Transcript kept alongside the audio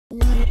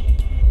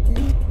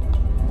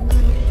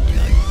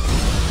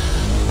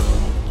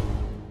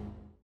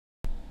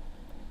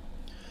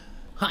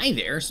Hi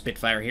there,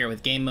 Spitfire here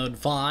with Game Mode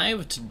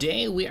 5.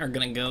 Today we are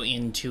going to go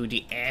into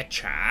the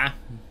Aether.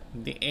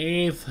 The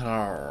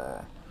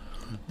Aether.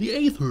 The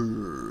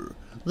Aether.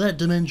 That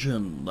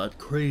dimension. That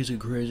crazy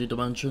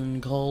dimension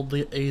called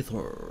the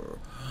Aether.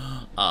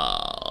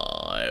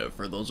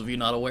 For those of you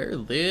not aware,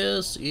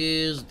 this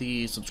is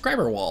the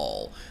subscriber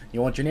wall.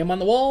 You want your name on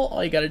the wall?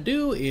 All you gotta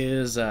do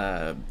is,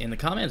 in the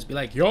comments, be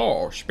like,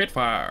 "Yo,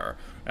 Spitfire,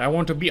 I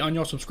want to be on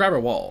your subscriber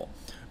wall."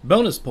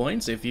 Bonus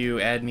points if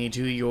you add me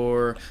to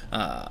your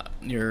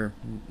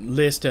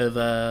list of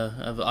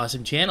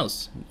awesome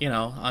channels, you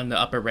know, on the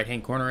upper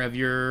right-hand corner of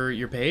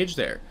your page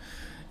there.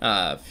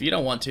 If you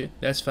don't want to,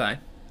 that's fine.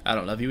 I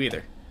don't love you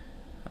either.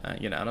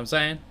 You know what I'm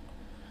saying?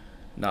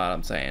 Know what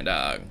I'm saying,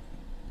 dog.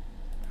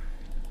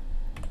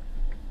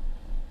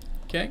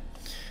 Okay,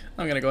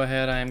 I'm gonna go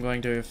ahead. I'm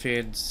going to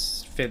feed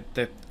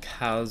the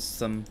cows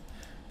some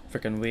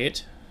freaking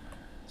wheat,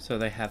 so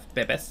they have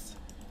babies.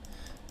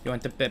 You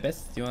want the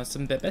babies? You want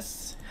some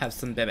babies? Have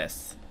some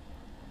babies.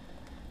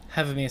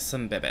 Have me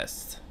some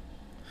babies.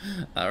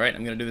 Alright,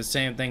 I'm gonna do the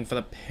same thing for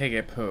the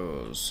piggy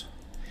poos.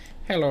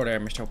 Hello there,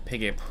 Mr.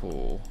 Piggy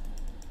Poo.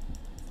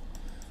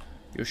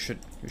 You should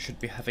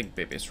be having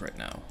babies right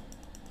now.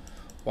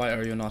 Why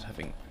are you not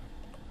having?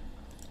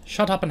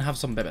 Shut up and have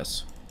some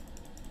babies.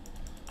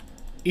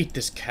 Eat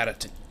this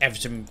carrot and have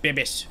some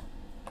babies.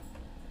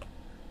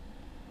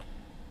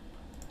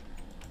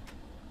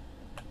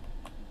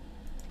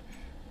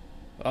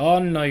 Oh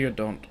no you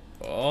don't.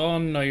 Oh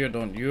no you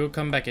don't. You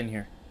come back in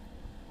here.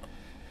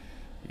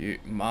 You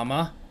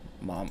mama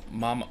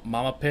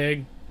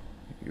pig.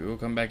 You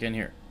come back in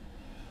here.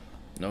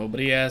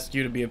 Nobody asked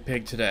you to be a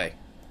pig today.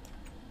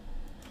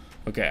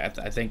 Okay,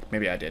 I think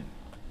maybe I did.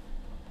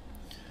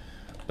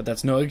 But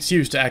that's no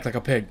excuse to act like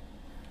a pig.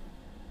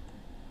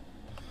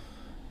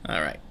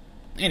 Alright.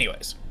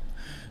 Anyways.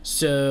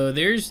 So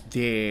there's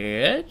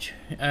that.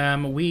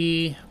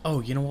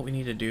 Oh, you know what we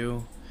need to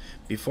do?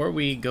 Before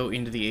we go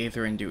into the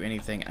Aether and do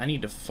anything, I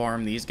need to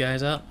farm these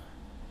guys up.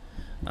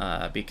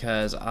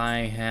 Because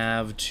I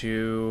have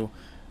to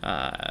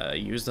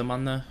use them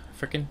on the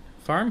frickin'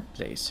 farm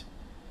place.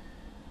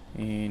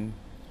 And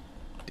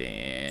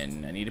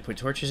then I need to put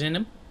torches in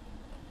them.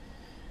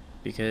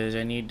 Because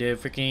I need to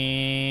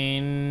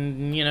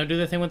frickin', you know, do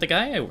the thing with the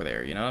guy over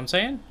there. You know what I'm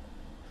saying?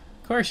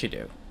 Of course you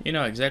do. You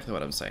know exactly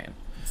what I'm saying.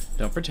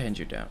 Don't pretend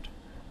you don't.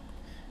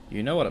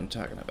 You know what I'm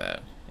talking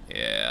about.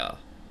 Yeah.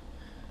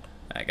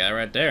 That guy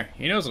right there.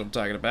 He knows what I'm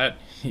talking about.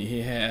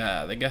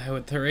 Yeah, the guy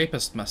with the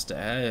rapist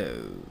mustache.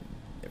 Oh,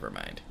 never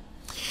mind.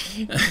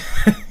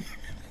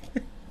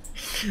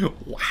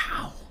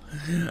 Wow.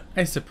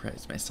 I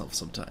surprise myself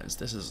sometimes.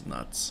 This is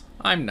nuts.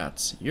 I'm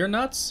nuts. You're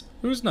nuts?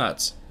 Who's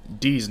nuts?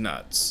 D's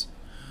nuts.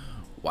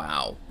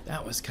 Wow.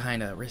 That was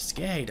kind of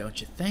risque,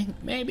 don't you think?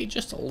 Maybe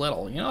just a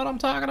little. You know what I'm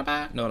talking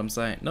about? Know what I'm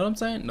saying? Know what I'm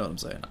saying? Know what I'm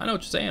saying? I know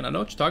what you're saying. I know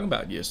what you're talking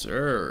about. Yes,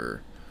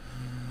 sir.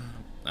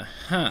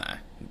 Aha.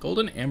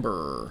 Golden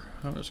Ember.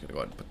 I'm just gonna go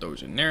ahead and put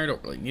those in there.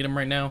 Don't really need them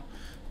right now.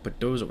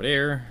 Put those over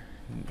there.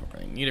 Don't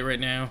really need it right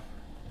now.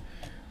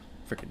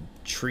 Frickin'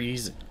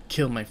 trees and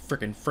kill my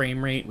frickin'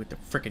 frame rate with the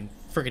frickin'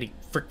 frickety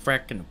frick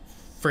frack and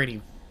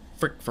freddy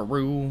frick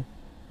faroo.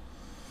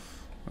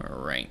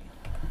 Alright.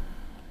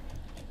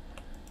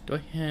 Do I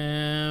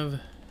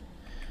have...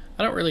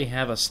 I don't really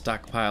have a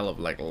stockpile of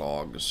like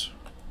logs.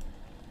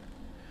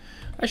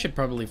 I should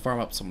probably farm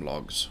up some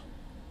logs.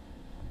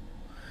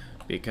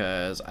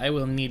 Because I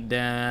will need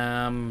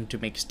them to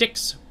make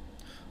sticks,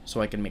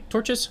 so I can make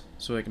torches,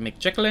 so I can make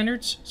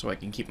jack-o'-lanterns, so I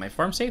can keep my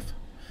farm safe.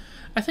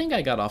 I think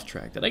I got off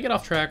track. Did I get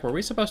off track? Were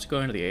we supposed to go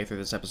into the Aether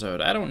this episode?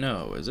 I don't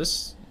know. Is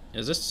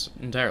this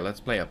entire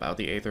Let's Play about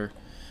the Aether?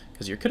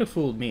 Because you could have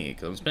fooled me,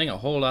 because I'm spending a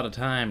whole lot of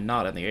time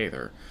not in the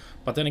Aether.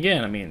 But then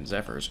again, I mean,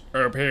 Zephyr's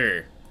up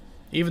here.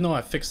 Even though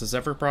I fixed the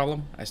Zephyr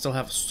problem, I still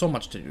have so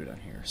much to do down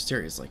here.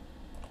 Seriously.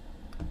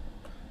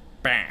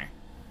 Bang.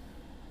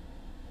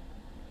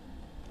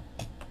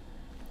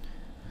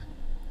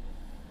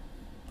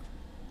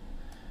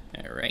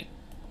 Alright,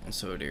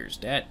 so there's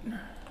that.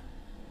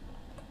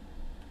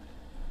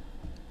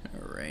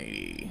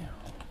 Alrighty.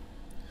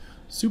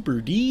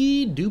 Super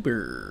D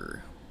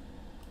duper.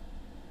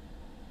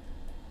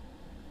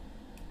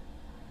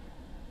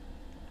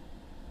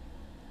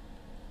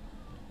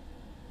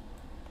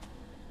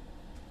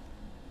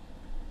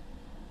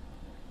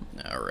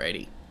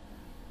 Alrighty.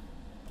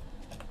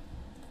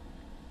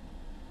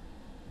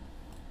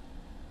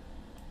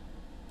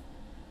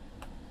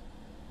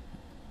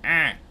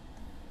 Ah.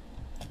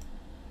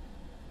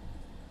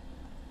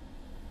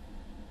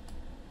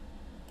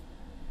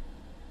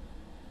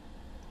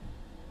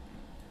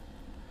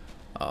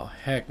 Oh,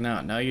 heck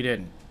no. No, you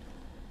didn't.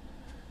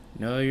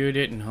 No, you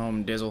didn't,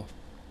 Home Dizzle.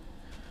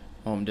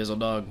 Home Dizzle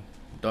dog.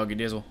 Doggy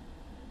Dizzle.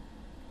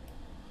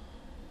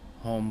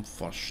 Home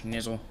for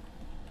schnizzle.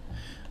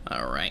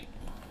 Alright.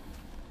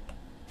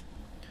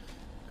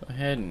 Go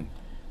ahead and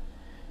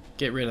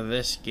get rid of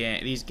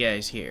these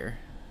guys here.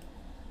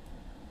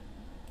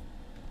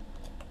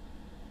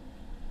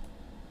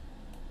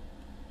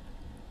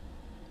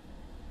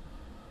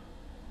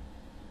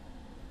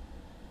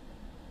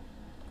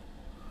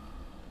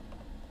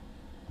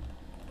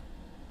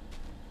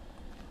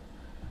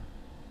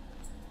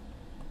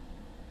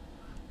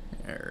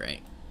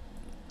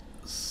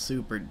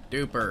 super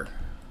duper.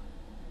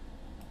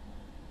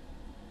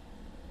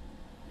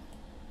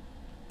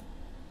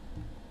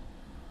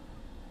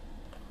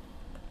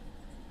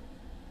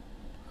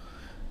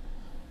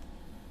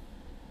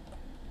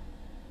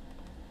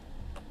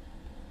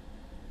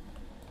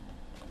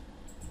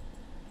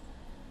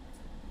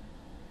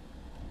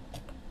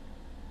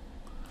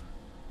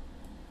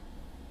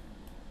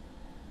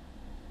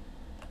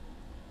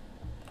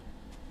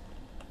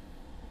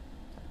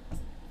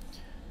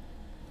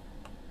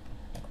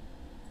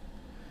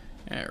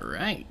 All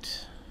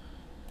right.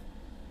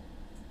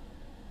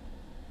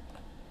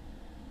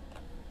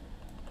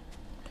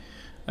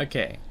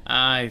 Okay,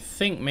 I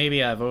think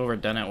maybe I've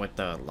overdone it with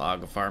the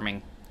log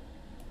farming.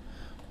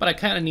 But I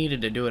kind of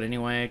needed to do it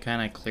anyway,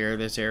 kind of clear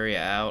this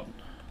area out.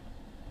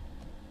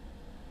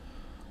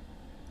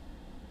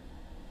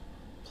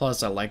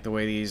 Plus, I like the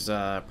way these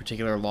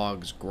particular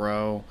logs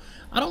grow.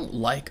 I don't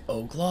like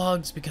oak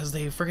logs because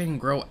they freaking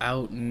grow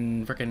out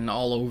and freaking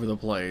all over the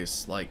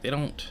place. Like, they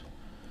don't...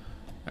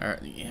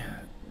 yeah,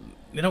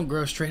 they don't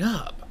grow straight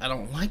up. I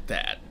don't like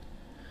that.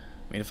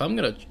 I mean, if I'm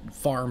gonna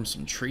farm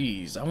some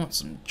trees, I want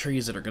some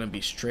trees that are gonna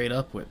be straight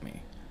up with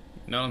me.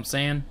 You know what I'm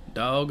saying,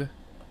 dog?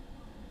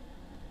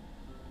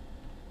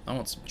 I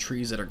want some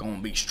trees that are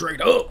gonna be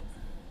straight up.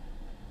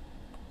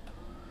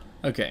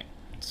 Okay,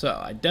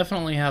 so I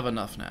definitely have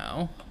enough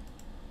now.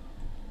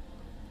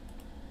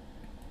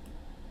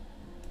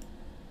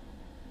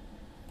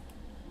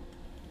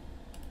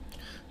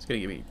 It's gonna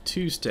give me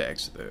 2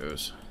 stacks of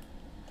those.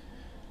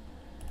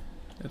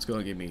 It's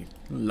gonna give me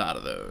a lot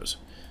of those.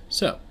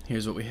 So,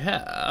 here's what we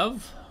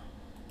have.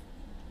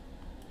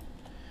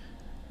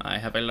 I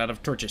have a lot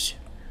of torches.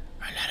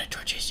 A lot of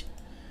torches.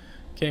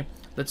 Okay,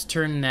 let's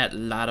turn that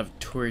lot of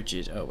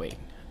torches. Oh, wait.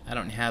 I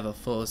don't have a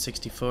full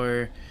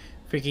 64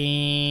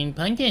 freaking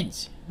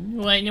pumpkins.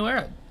 What in the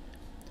world?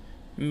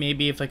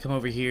 Maybe if I come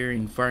over here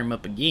and farm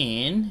up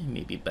again,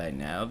 maybe by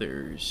now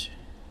there's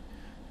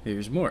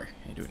more.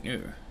 I don't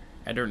know.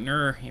 I don't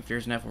know if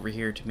there's enough over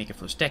here to make a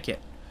full stack yet.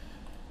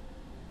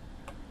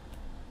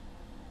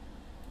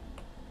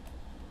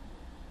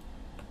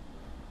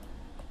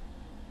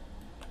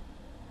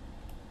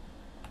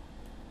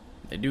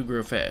 They do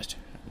grow fast.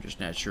 I'm just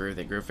not sure if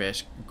they grow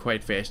fast,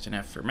 quite fast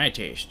enough for my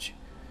taste.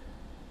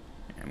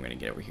 I'm gonna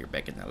get over here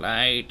back in the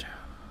light.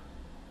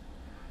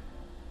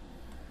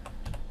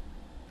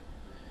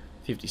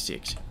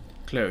 56.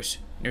 Close.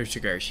 No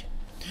cigars.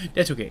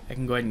 That's okay. I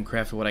can go ahead and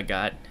craft what I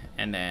got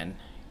and then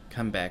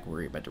come back,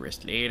 worry about the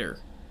rest later.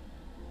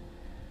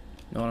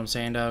 Know what I'm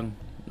saying, dog? Know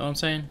what I'm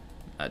saying?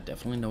 I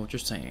definitely know what you're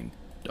saying,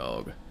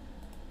 dog.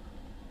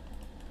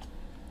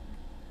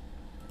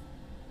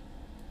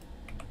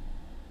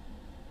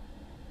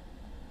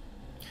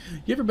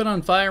 You ever been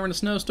on fire in a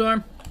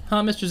snowstorm?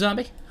 Huh, Mr.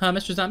 Zombie? Huh,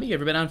 Mr. Zombie? You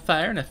ever been on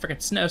fire in a frickin'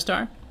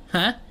 snowstorm?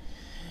 Huh?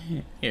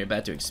 You're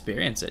about to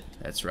experience it.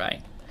 That's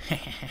right.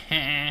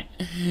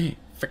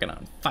 Frickin'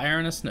 on fire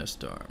in a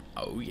snowstorm.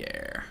 Oh,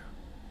 yeah.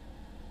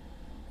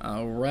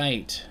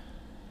 Alright.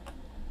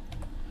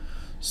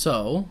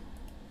 So,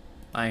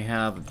 I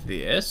have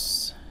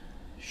this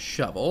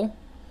shovel.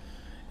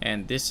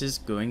 And this is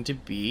going to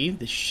be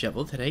the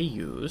shovel that I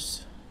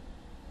use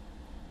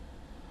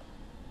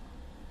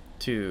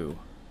to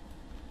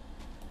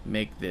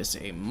make this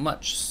a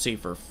much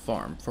safer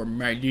farm for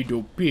my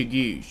little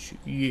piggies.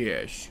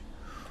 Yes.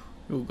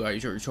 You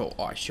guys are so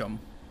awesome.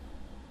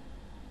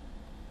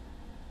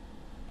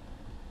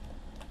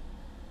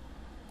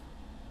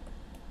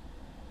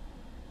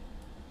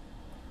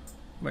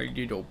 My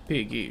little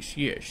piggies,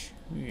 yes.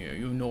 Yeah,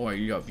 you know I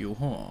love you,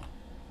 huh?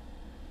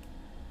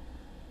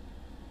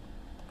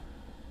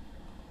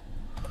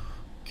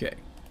 Okay.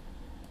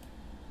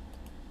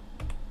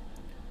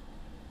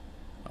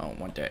 I don't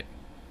want that.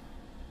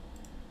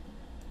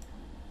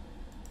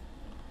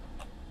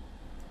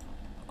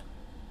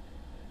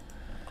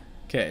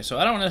 Okay, so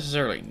I don't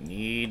necessarily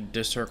need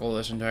to circle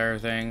this entire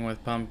thing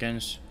with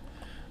pumpkins.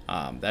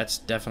 That's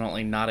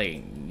definitely not a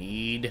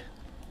need,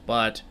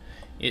 but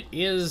it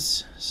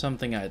is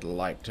something I'd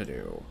like to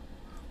do.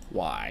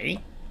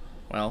 Why?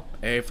 Well,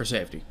 A, for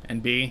safety,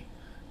 and B,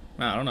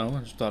 I don't know,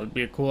 I just thought it'd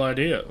be a cool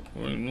idea.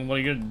 What are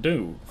you gonna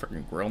do?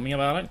 Freaking grill me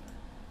about it?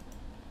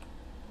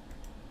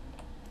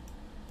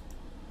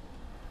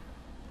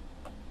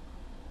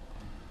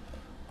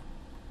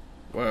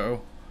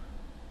 Whoa.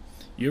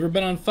 You ever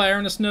been on fire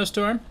in a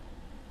snowstorm?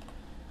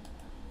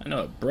 I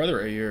know a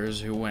brother of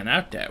yours who went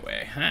out that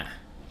way, huh?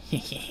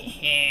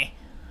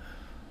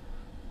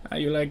 How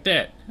you like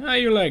that? How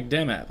you like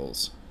them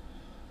apples?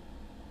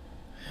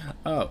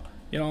 Oh,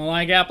 you don't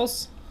like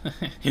apples?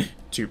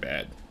 Too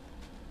bad.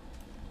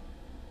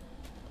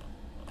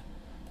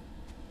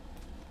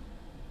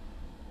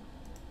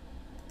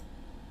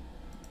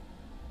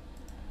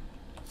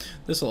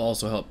 This will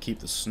also help keep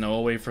the snow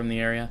away from the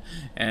area,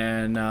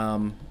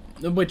 and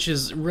which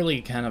is really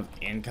kind of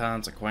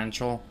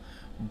inconsequential.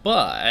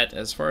 But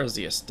as far as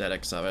the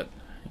aesthetics of it,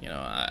 you know,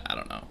 I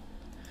don't know.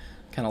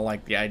 Kind of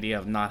like the idea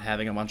of not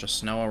having a bunch of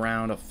snow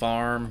around a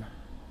farm.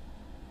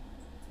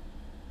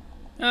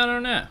 I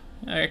don't know.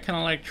 I kind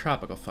of like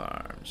tropical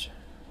farms.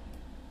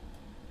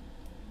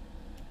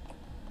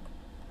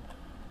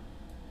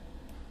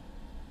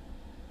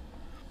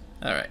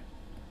 Alright.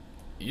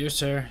 You,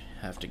 sir,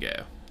 have to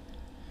go.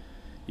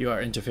 You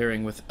are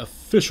interfering with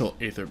official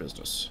Aether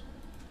business.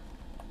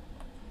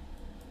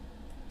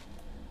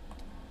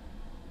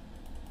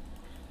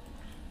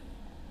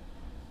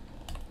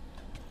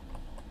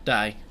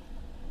 Die.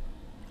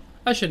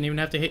 I shouldn't even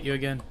have to hit you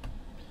again.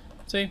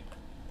 See?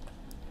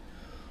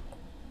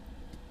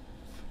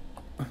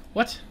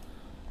 What?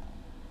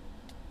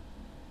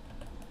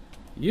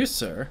 You,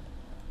 sir?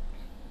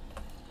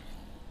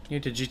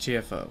 Need to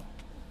GTFO.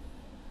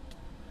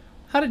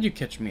 How did you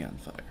catch me on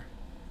fire?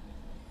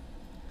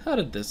 How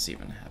did this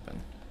even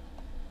happen?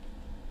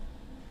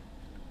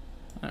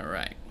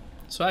 Alright.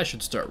 So I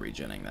should start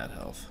regenerating that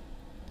health.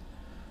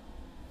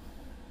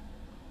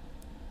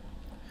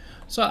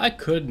 So I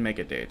could make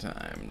it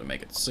daytime to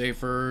make it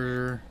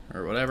safer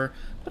or whatever,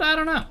 but I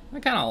don't know. I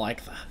kind of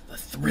like the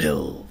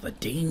thrill, the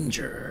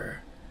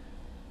danger.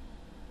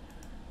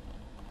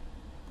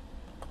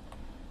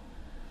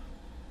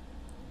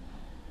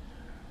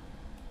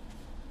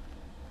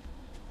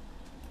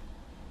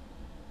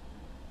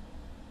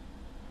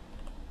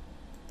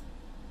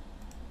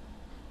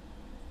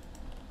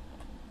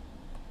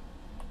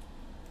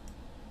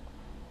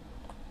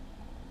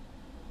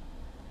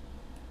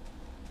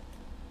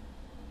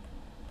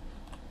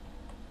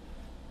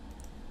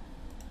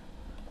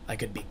 I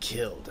could be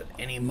killed at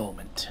any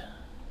moment.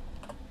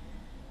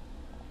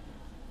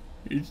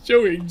 It's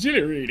so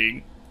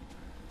exhilarating.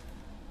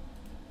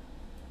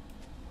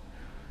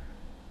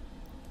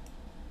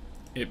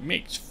 It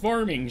makes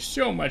farming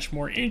so much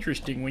more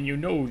interesting when you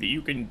know that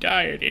you can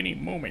die at any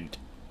moment.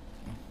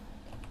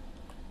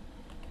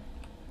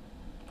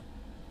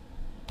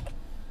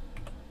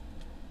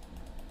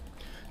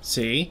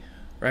 See?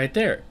 Right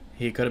there.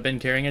 He could have been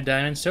carrying a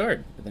diamond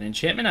sword with an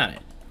enchantment on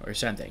it. Or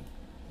something.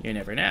 You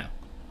never know.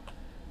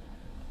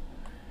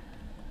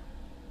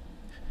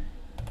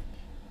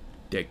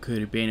 That could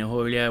have been a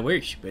whole lot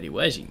worse, but it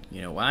wasn't.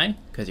 You know why?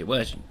 Because it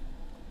wasn't.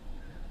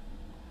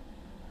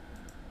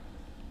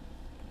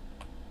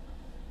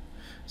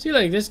 See,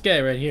 like this guy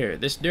right here,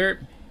 this dirt,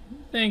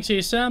 thinks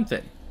he's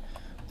something.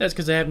 That's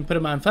because I haven't put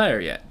him on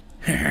fire yet.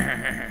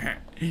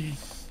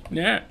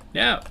 No,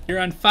 you're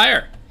on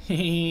fire.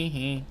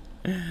 Yeah.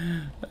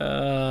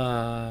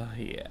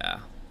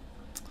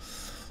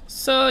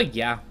 So,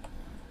 yeah.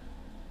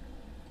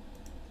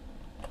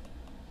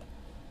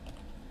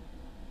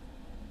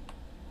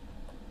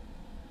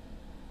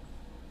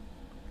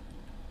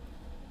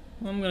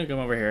 I'm gonna come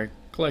over here,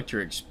 collect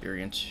your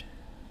experience.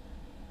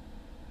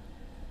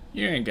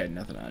 You ain't got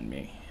nothing on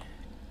me.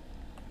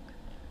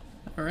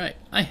 Alright,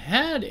 I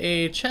had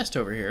a chest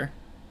over here.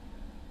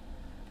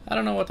 I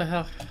don't know what the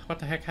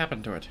heck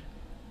happened to it.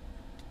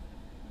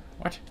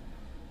 What?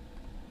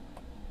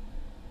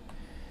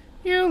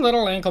 You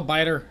little ankle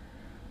biter.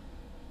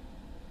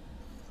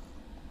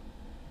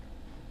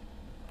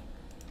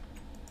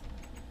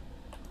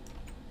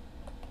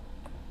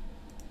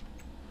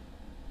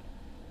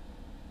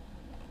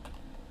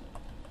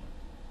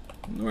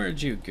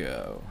 Where'd you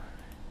go?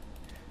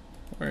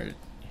 Where?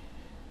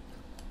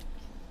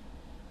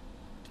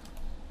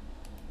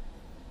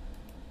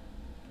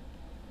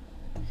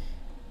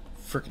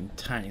 Freaking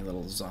tiny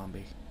little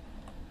zombie.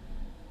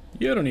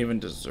 You don't even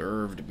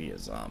deserve to be a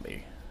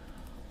zombie.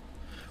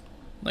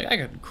 Like, I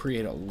could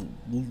create an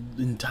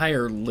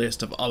entire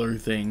list of other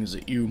things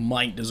that you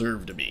might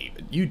deserve to be,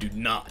 but you do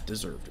not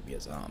deserve to be a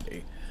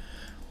zombie.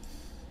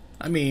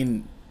 I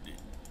mean,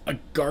 a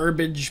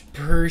garbage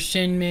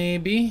person,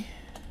 maybe?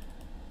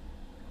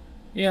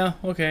 Yeah,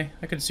 okay,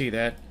 I could see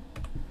that.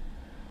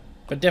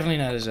 But definitely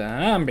not a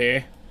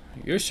zombie.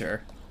 You,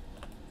 sir,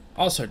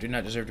 also do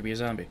not deserve to be a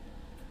zombie.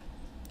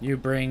 You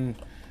bring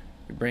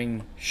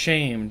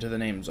shame to the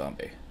name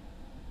zombie.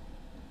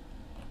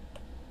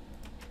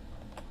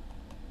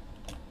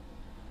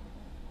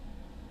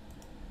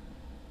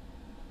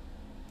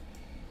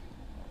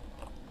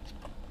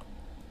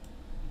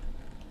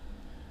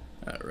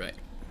 Alright.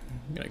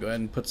 I'm gonna go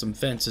ahead and put some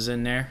fences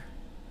in there.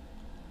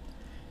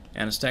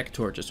 And a stack of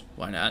torches.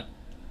 Why not?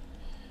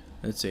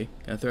 Let's see.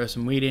 Gonna throw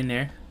some wheat in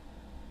there.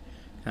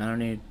 I don't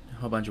need a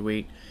whole bunch of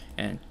wheat.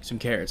 And some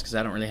carrots, because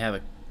I don't really have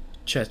a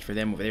chest for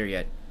them over there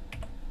yet.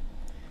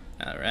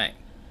 Alright.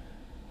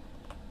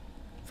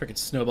 Frickin'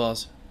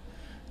 snowballs.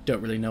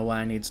 Don't really know why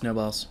I need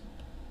snowballs.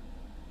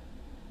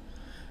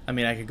 I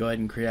mean, I could go ahead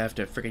and craft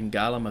a frickin'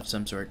 golem of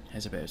some sort, I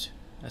suppose.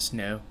 A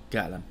snow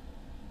golem.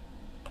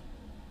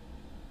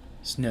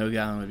 Snow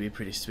golem would be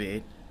pretty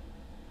sweet.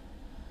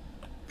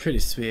 Pretty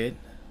sweet.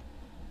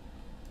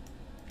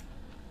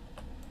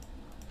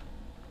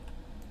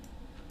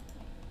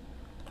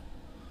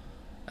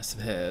 I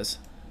suppose.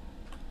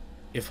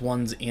 If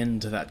one's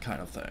into that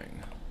kind of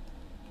thing.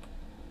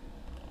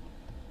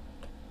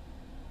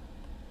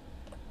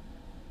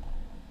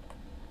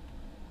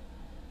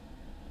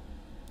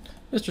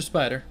 Mr.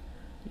 Spider,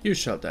 you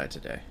shall die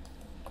today.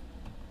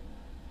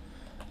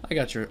 I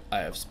got your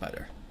eye of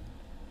spider.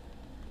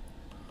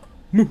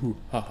 Moo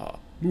haha.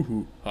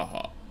 Moo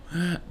haha.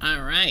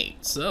 Alright,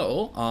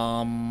 so,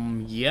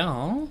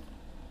 yeah.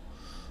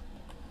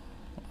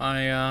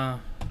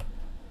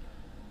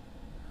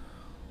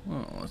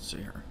 Well, let's see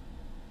here.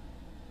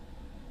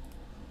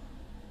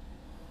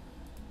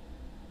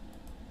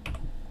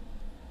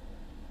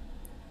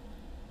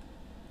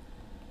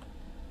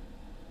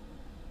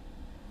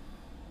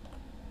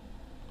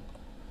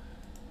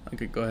 I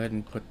could go ahead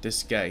and put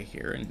this guy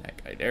here and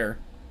that guy there.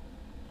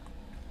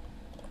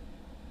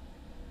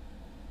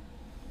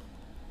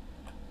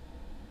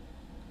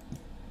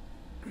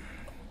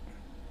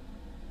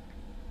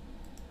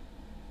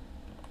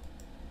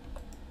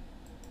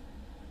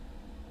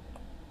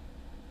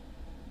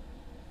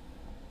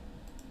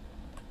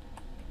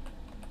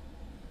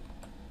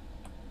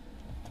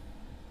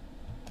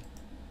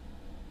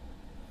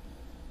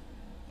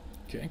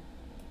 Okay.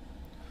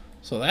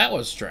 So that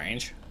was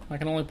strange. I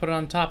can only put it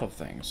on top of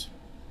things.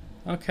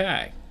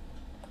 Okay.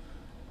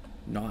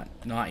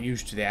 Not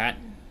used to that.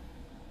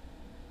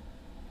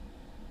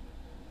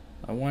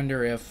 I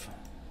wonder if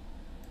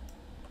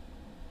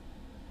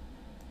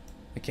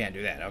I can't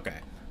do that. Okay.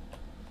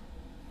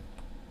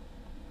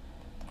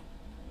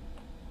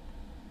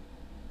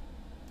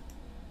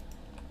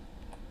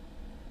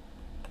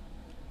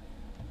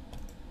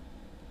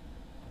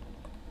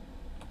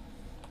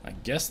 I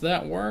guess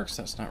that works.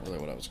 That's not really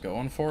what I was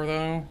going for,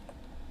 though.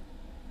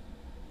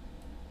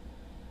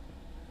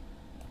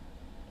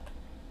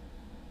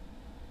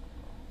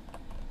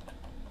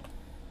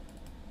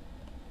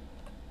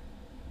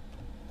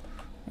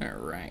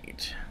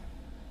 Alright.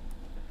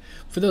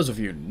 For those of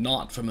you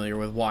not familiar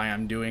with why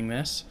I'm doing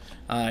this,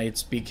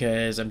 it's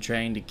because I'm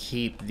trying to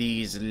keep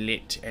these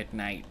lit at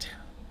night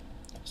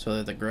so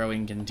that the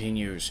growing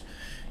continues.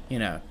 You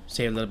know,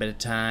 save a little bit of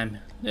time.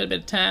 A little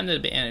bit of time, a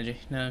little bit of energy.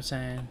 You know what I'm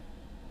saying?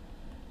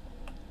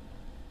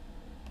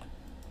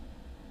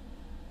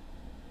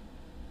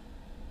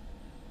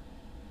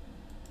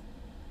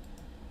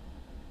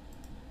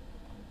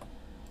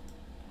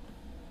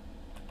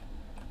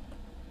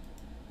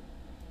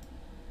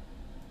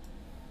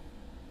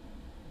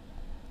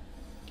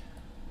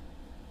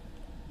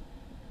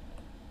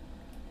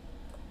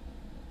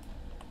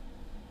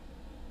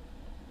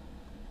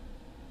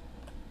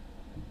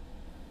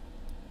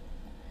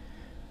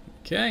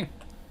 Okay.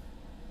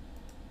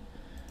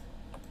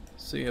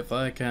 See if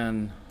I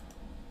can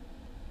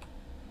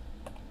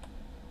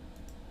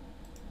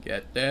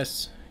get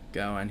this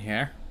going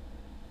here.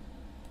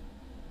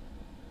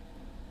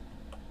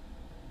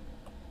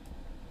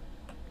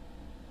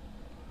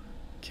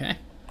 Okay.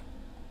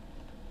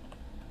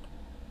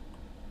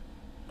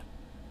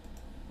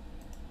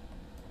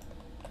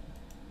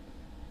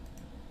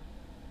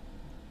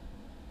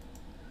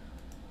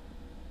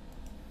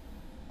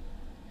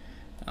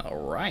 All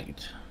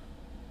right.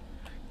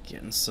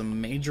 Getting some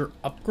major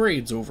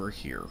upgrades over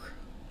here.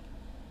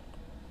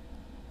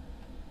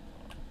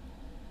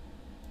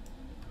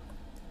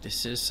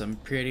 This is some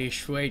pretty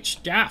sweet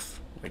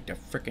stuff with the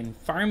frickin'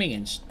 farming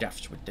and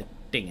stuffs with the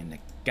thing and the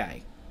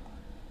guy.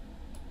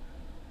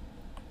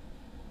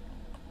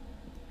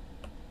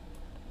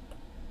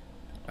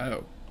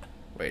 Oh,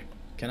 wait,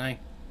 can I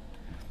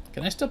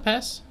still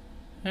pass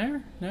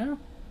there? No?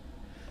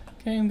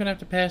 Okay, I'm gonna have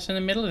to pass in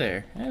the middle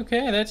there.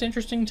 Okay, that's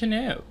interesting to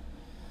know.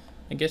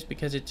 I guess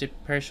because it's a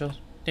partial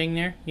thing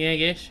there? Yeah, I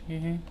guess.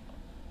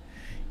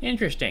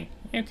 Interesting.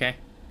 Okay.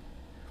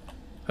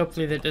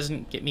 Hopefully that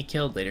doesn't get me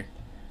killed later.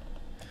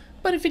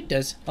 But if it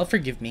does, I'll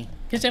forgive me.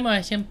 Because I'm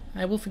awesome.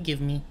 I will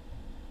forgive me.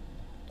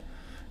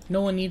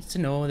 No one needs to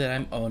know that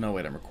I'm... Oh, no,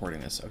 wait, I'm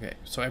recording this. Okay,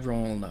 so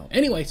everyone will know.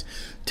 Anyways,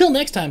 till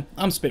next time,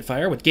 I'm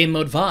Spitfire with Game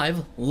Mode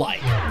 5.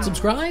 Like,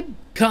 subscribe,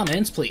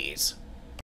 comments, please.